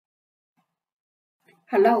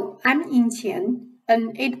Hello, I'm Ying Qian,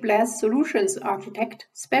 an AWS Solutions Architect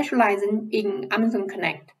specializing in Amazon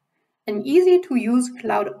Connect, an easy-to-use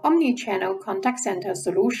cloud omnichannel contact center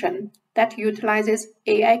solution that utilizes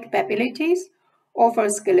AI capabilities,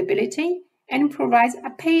 offers scalability, and provides a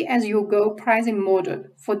pay-as-you-go pricing model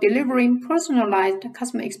for delivering personalized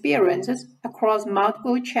customer experiences across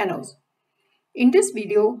multiple channels. In this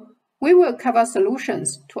video, we will cover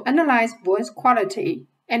solutions to analyze voice quality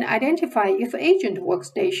and identify if agent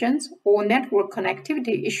workstations or network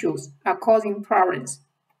connectivity issues are causing problems.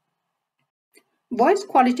 Voice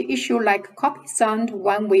quality issues like copy sound,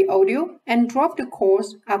 one-way audio, and dropped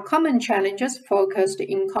calls are common challenges focused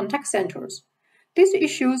in contact centers. These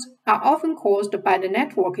issues are often caused by the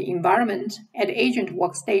network environment at agent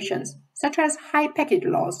workstations, such as high packet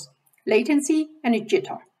loss, latency, and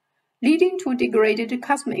jitter, leading to degraded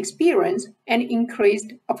customer experience and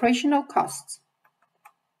increased operational costs.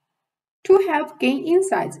 To help gain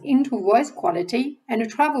insights into voice quality and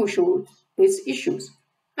troubleshoot these issues,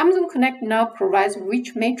 Amazon Connect now provides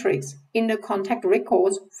rich metrics in the contact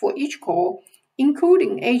records for each call,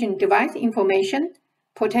 including agent device information,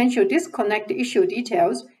 potential disconnect issue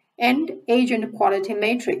details, and agent quality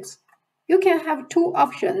matrix. You can have two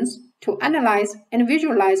options to analyze and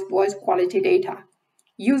visualize voice quality data,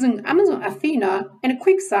 using Amazon Athena and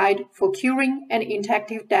QuickSight for queuing and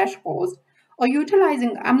interactive dashboards, or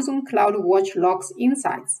utilizing Amazon CloudWatch Logs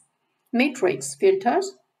insights, matrix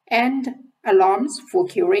filters, and alarms for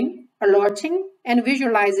queuing, alerting, and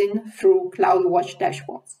visualizing through CloudWatch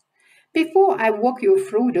dashboards. Before I walk you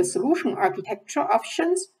through the solution architecture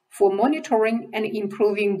options for monitoring and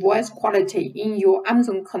improving voice quality in your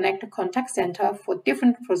Amazon Connect contact center for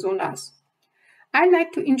different personas, I'd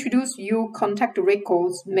like to introduce you contact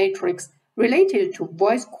records matrix related to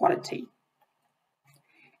voice quality.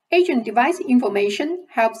 Agent device information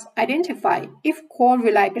helps identify if call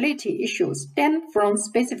reliability issues stem from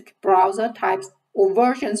specific browser types or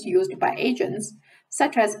versions used by agents,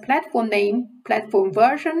 such as platform name, platform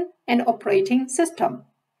version, and operating system.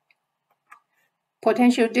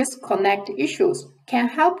 Potential disconnect issues can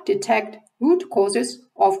help detect root causes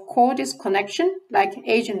of call disconnection, like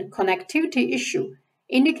agent connectivity issue,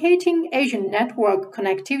 indicating agent network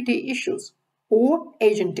connectivity issues, or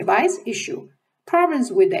agent device issue,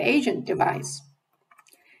 problems with the agent device.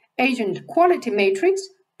 Agent quality matrix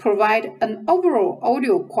provide an overall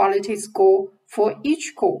audio quality score for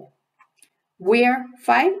each call, where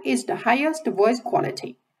 5 is the highest voice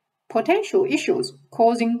quality. Potential issues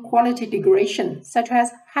causing quality degradation, such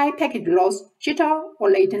as high packet loss, jitter, or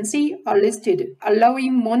latency, are listed,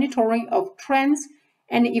 allowing monitoring of trends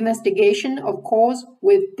and investigation of calls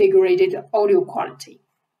with degraded audio quality.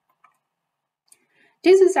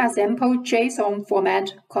 This is a sample JSON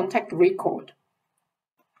format contact record.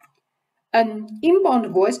 An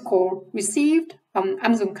inbound voice call received on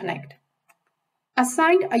Amazon Connect.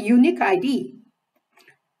 Assigned a unique ID.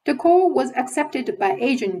 The call was accepted by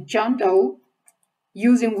agent John Doe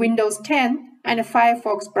using Windows 10 and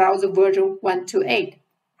Firefox browser version 128.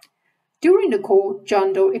 During the call,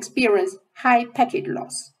 John Doe experienced high packet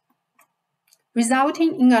loss,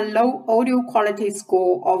 resulting in a low audio quality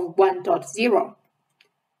score of 1.0.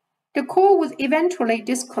 The call was eventually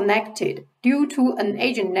disconnected due to an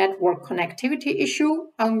agent network connectivity issue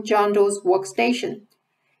on John Doe's workstation,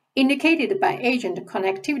 indicated by agent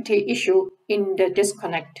connectivity issue in the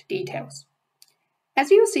disconnect details.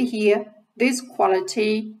 As you see here, these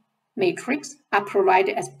quality matrix are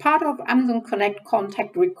provided as part of Amazon Connect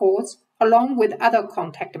contact records along with other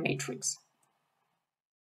contact matrix.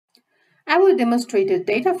 I will demonstrate the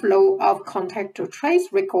data flow of contact to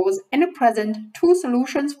trace records and present two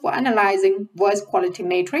solutions for analyzing voice quality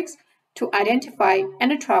matrix to identify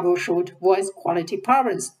and troubleshoot voice quality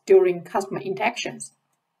problems during customer interactions.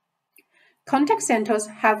 Contact centers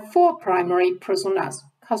have 4 primary personas: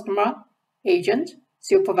 customer, agent,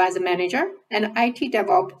 supervisor manager, and IT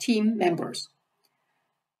DevOps team members.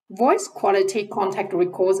 Voice quality contact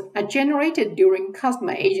records are generated during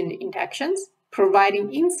customer-agent interactions,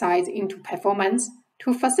 providing insights into performance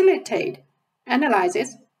to facilitate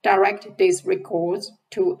analysis. Direct these records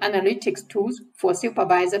to analytics tools for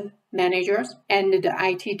supervisor managers and the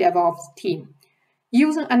IT DevOps team.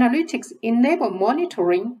 Using analytics enable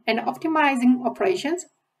monitoring and optimizing operations,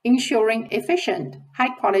 ensuring efficient,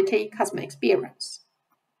 high-quality customer experience.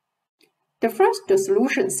 The first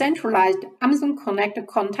solution centralized Amazon Connect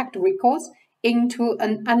contact records into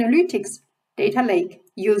an analytics data lake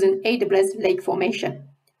using AWS Lake Formation.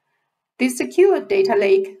 This secure data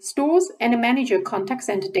lake stores and manages contact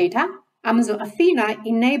center data. Amazon Athena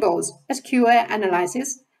enables SQL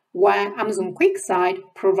analysis, while Amazon QuickSight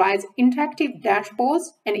provides interactive dashboards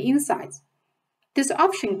and insights. This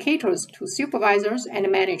option caters to supervisors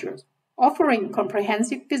and managers, offering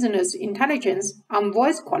comprehensive business intelligence on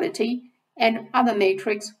voice quality and other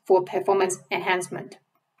metrics for performance enhancement.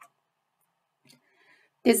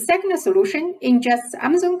 The second solution ingests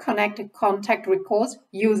Amazon Connect contact records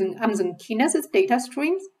using Amazon Kinesis data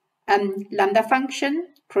streams and Lambda function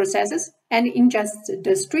processes and ingests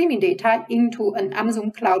the streaming data into an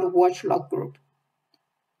Amazon Cloud Watchlog group.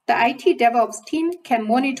 The IT DevOps team can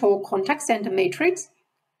monitor contact center metrics,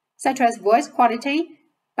 such as voice quality,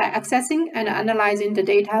 by accessing and analyzing the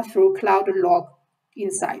data through Cloud Log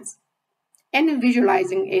Insights and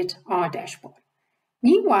visualizing it on a dashboard.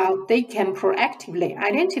 Meanwhile, they can proactively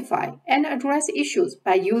identify and address issues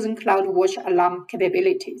by using CloudWatch Alarm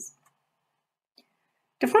capabilities.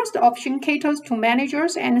 The first option caters to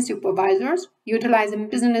managers and supervisors utilizing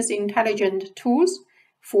business intelligence tools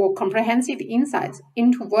for comprehensive insights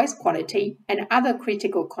into voice quality and other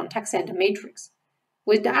critical contact center metrics.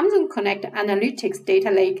 With the Amazon Connect Analytics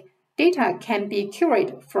data lake, data can be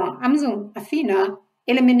curated from Amazon Athena,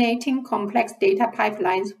 eliminating complex data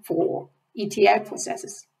pipelines for ETL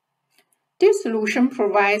processes. This solution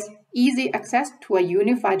provides easy access to a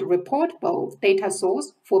unified reportable data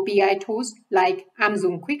source for BI tools like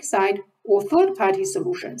Amazon QuickSight or third-party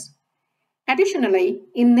solutions. Additionally,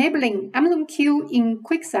 enabling Amazon Q in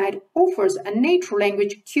QuickSight offers a natural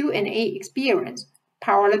language Q&A experience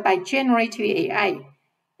powered by generative AI,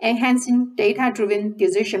 enhancing data-driven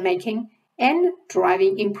decision-making and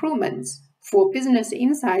driving improvements for business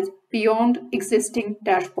insights beyond existing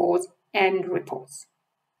dashboards and reports.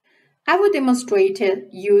 I will demonstrate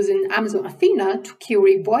using Amazon Athena to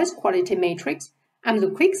query voice quality metrics,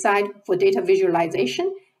 Amazon QuickSight for data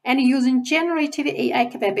visualization, and using generative AI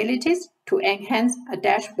capabilities to enhance a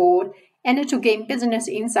dashboard and to gain business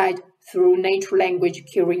insight through natural language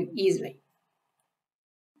querying easily.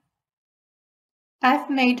 I've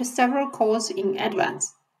made several calls in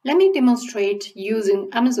advance. Let me demonstrate using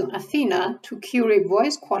Amazon Athena to query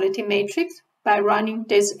voice quality metrics by running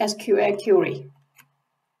this SQL query.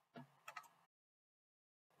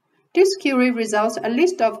 This query results a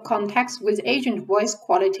list of contacts with agent voice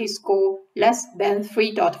quality score less than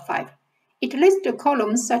 3.5. It lists the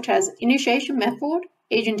columns such as initiation method,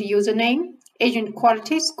 agent username, agent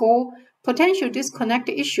quality score, potential disconnect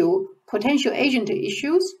issue, potential agent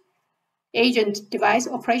issues, agent device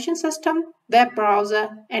operation system, web browser,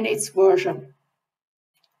 and its version,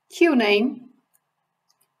 queue name,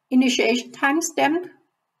 initiation timestamp,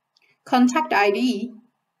 contact ID,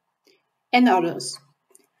 and others.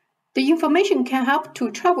 The information can help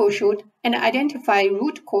to troubleshoot and identify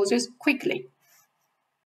root causes quickly.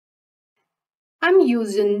 I'm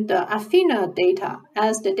using the Athena data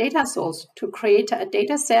as the data source to create a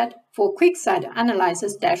dataset for QuickSight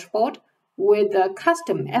Analysis dashboard with a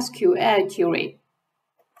custom SQL query,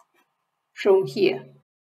 shown here.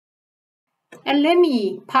 And let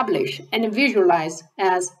me publish and visualize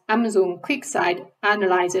as Amazon QuickSight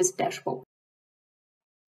Analysis dashboard.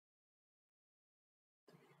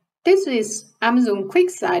 This is Amazon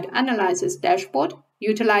QuickSight Analysis dashboard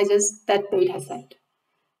utilizes that dataset.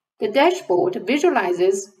 The dashboard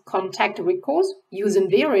visualizes contact records using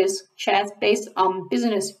various chats based on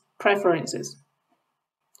business preferences.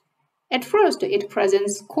 At first, it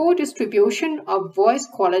presents core distribution of voice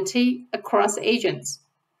quality across agents.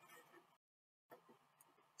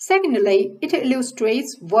 Secondly, it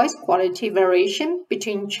illustrates voice quality variation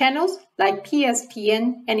between channels like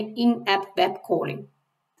PSTN and in-app web calling.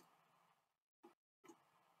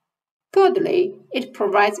 Thirdly, it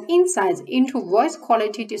provides insights into voice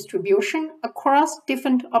quality distribution across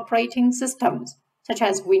different operating systems, such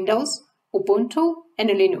as Windows, Ubuntu, and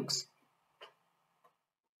Linux.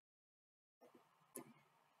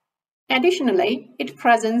 Additionally, it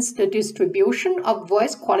presents the distribution of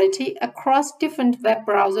voice quality across different web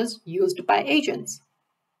browsers used by agents,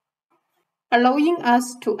 allowing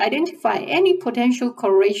us to identify any potential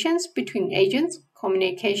correlations between agents,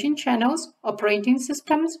 communication channels, operating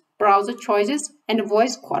systems, browser choices, and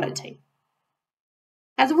voice quality.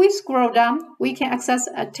 As we scroll down, we can access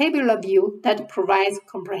a tabular view that provides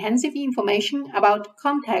comprehensive information about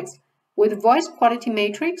contacts with voice quality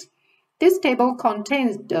matrix. This table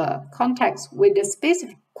contains the contacts with the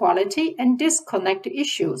specific quality and disconnect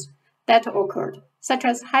issues that occurred, such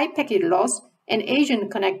as high packet loss and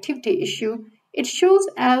agent connectivity issue. It shows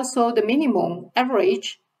also the minimum,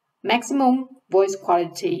 average, maximum voice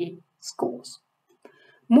quality scores.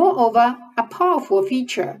 Moreover, a powerful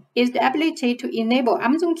feature is the ability to enable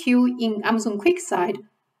Amazon Q in Amazon QuickSight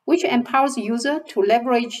which empowers users to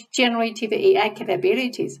leverage generative AI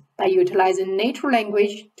capabilities by utilizing natural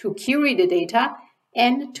language to query the data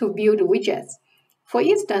and to build widgets. For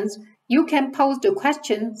instance, you can pose the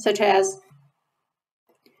question such as,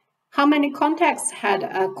 how many contacts had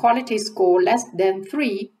a quality score less than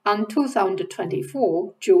 3 on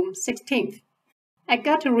 2024, June 16th? I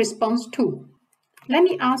got a response too. Let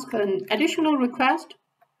me ask an additional request.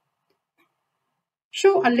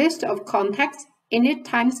 Show a list of contacts, init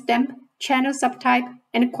timestamp, channel subtype,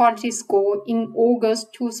 and quality score in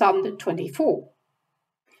August 2024.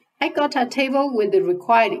 I got a table with the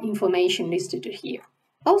required information listed here.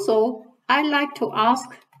 Also, I like to ask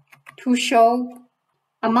to show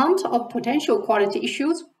amount of potential quality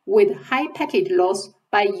issues with high packet loss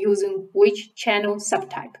by using which channel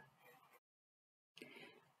subtype.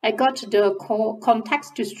 I got the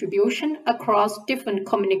context distribution across different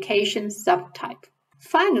communication subtype.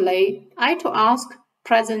 Finally, I to ask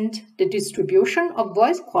present the distribution of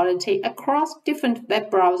voice quality across different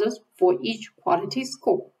web browsers for each quality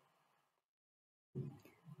score.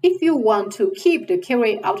 If you want to keep the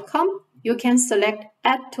query outcome, you can select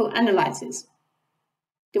Add to Analysis.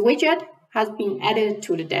 The widget has been added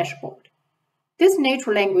to the dashboard. This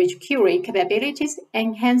natural language query capabilities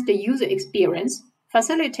enhance the user experience,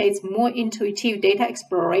 facilitates more intuitive data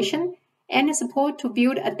exploration, and support to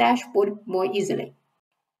build a dashboard more easily.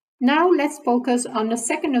 Now let's focus on the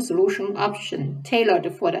second solution option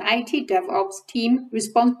tailored for the IT DevOps team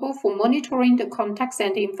responsible for monitoring the contact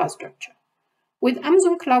center infrastructure. With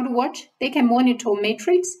Amazon CloudWatch, they can monitor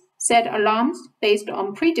metrics, set alarms based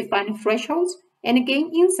on predefined thresholds, and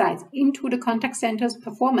gain insights into the contact center's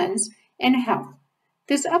performance and health.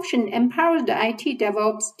 This option empowers the IT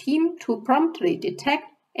DevOps team to promptly detect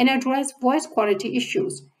and address voice quality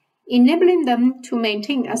issues, enabling them to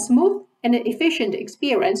maintain a smooth and efficient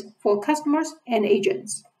experience for customers and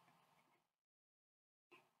agents.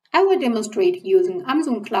 I will demonstrate using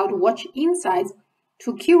Amazon CloudWatch Insights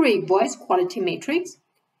to query voice quality metrics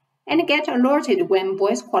and get alerted when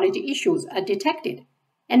voice quality issues are detected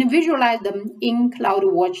and visualize them in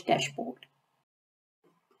CloudWatch dashboard.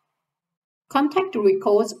 Contact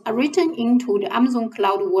records are written into the Amazon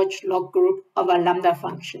CloudWatch log group of a Lambda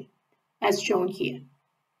function, as shown here.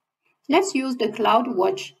 Let's use the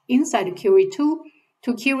CloudWatch Insight Query tool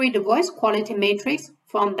to query the voice quality matrix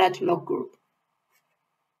from that log group.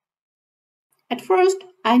 At first,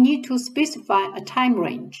 I need to specify a time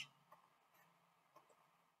range.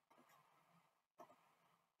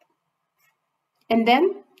 And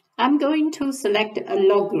then I'm going to select a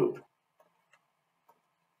log group.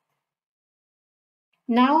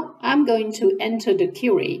 Now I'm going to enter the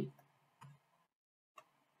query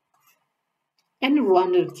and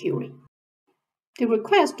run the query. The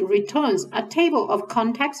request returns a table of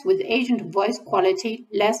contacts with agent voice quality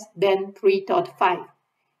less than 3.5.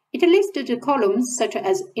 It lists the columns such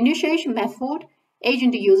as initiation method,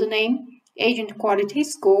 agent username, agent quality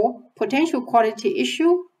score, potential quality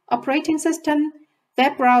issue, operating system,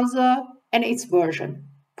 web browser, and its version,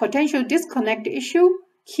 potential disconnect issue,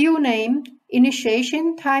 queue name,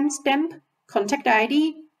 initiation timestamp, contact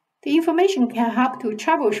ID. The information can help to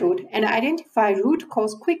troubleshoot and identify root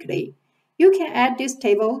cause quickly. You can add this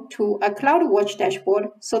table to a CloudWatch dashboard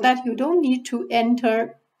so that you don't need to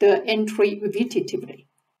enter the entry repetitively.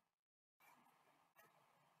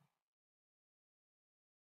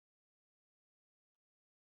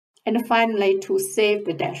 And finally, to save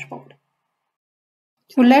the dashboard.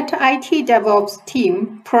 To let IT DevOps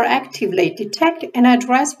team proactively detect and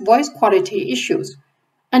address voice quality issues,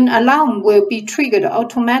 an alarm will be triggered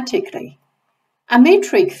automatically. A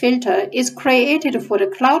metric filter is created for the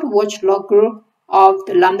CloudWatch log group of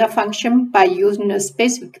the Lambda function by using a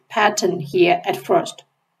specific pattern here at first.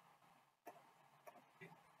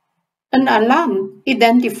 An alarm is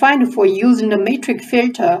then defined for using the metric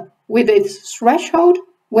filter with its threshold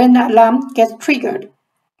when the alarm gets triggered.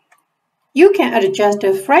 You can adjust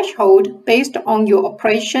the threshold based on your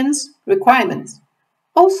operations requirements.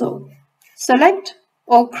 Also, select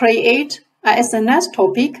or create a SNS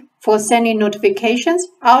topic for sending notifications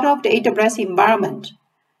out of the AWS environment.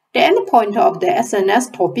 The endpoint of the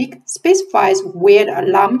SNS topic specifies where the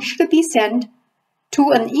alarm should be sent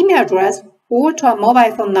to an email address or to a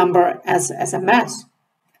mobile phone number as SMS.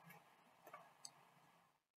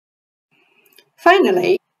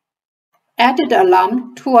 Finally, add the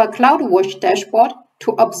alarm to a CloudWatch dashboard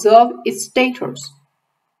to observe its status.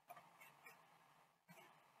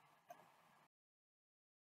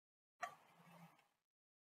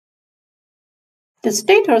 The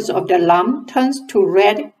status of the alarm turns to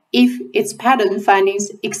red if its pattern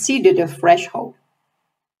findings exceeded the threshold.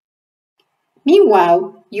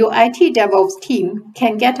 Meanwhile, your IT DevOps team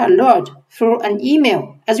can get alert through an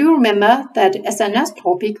email, as you remember that SNS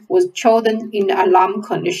topic was chosen in the alarm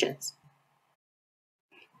conditions.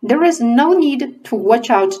 There is no need to watch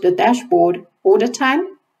out the dashboard all the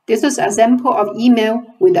time. This is a sample of email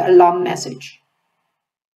with the alarm message.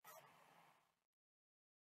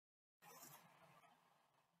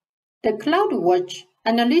 The CloudWatch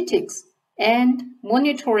analytics and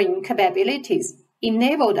monitoring capabilities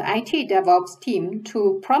enable the IT DevOps team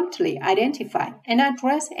to promptly identify and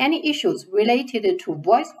address any issues related to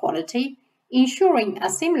voice quality, ensuring a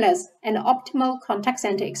seamless and optimal contact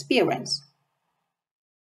center experience.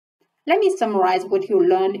 Let me summarize what you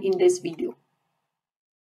learned in this video.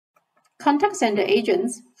 Contact center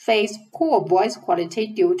agents face poor voice quality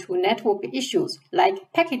due to network issues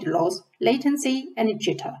like packet loss, latency, and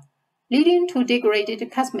jitter, leading to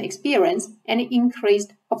degraded customer experience and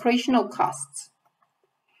increased operational costs.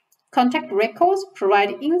 Contact records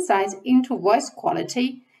provide insights into voice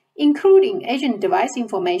quality, including agent device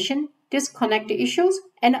information, disconnect issues,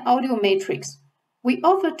 and audio metrics. We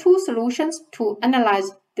offer two solutions to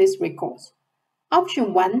analyze these records.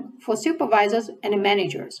 Option 1 for supervisors and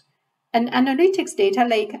managers. An analytics data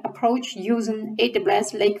lake approach using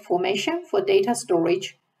AWS Lake Formation for data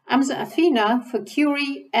storage, Amazon Athena for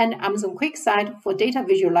query, and Amazon QuickSight for data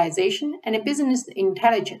visualization and business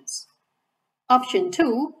intelligence. Option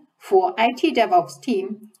 2 for IT DevOps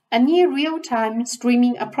team, a near real-time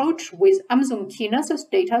streaming approach with Amazon Kinesis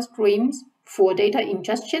data streams for data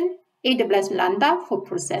ingestion, AWS Lambda for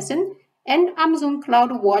processing, and Amazon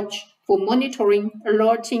CloudWatch for monitoring,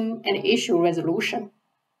 alerting, and issue resolution.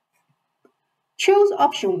 Choose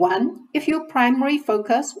option 1 if your primary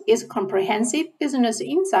focus is comprehensive business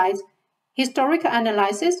insights, historical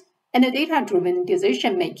analysis, and data-driven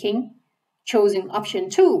decision-making. Choosing option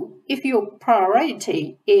 2 if your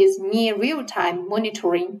priority is near real-time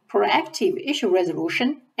monitoring, proactive issue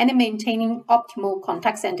resolution, and maintaining optimal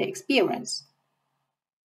contact center experience.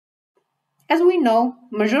 As we know,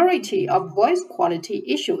 majority of voice quality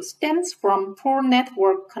issues stems from poor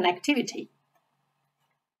network connectivity.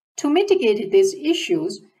 To mitigate these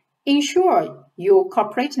issues, ensure your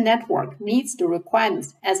corporate network meets the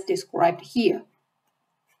requirements as described here.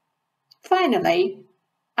 Finally,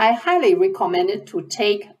 I highly recommend to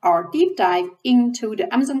take our deep dive into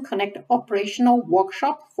the Amazon Connect operational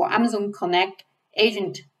workshop for Amazon Connect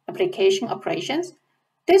agent application operations.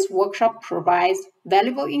 This workshop provides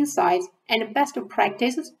valuable insights and best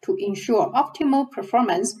practices to ensure optimal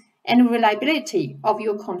performance and reliability of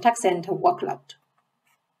your contact center workload.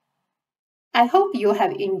 I hope you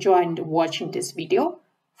have enjoyed watching this video.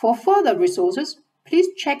 For further resources, please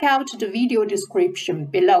check out the video description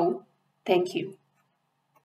below. Thank you.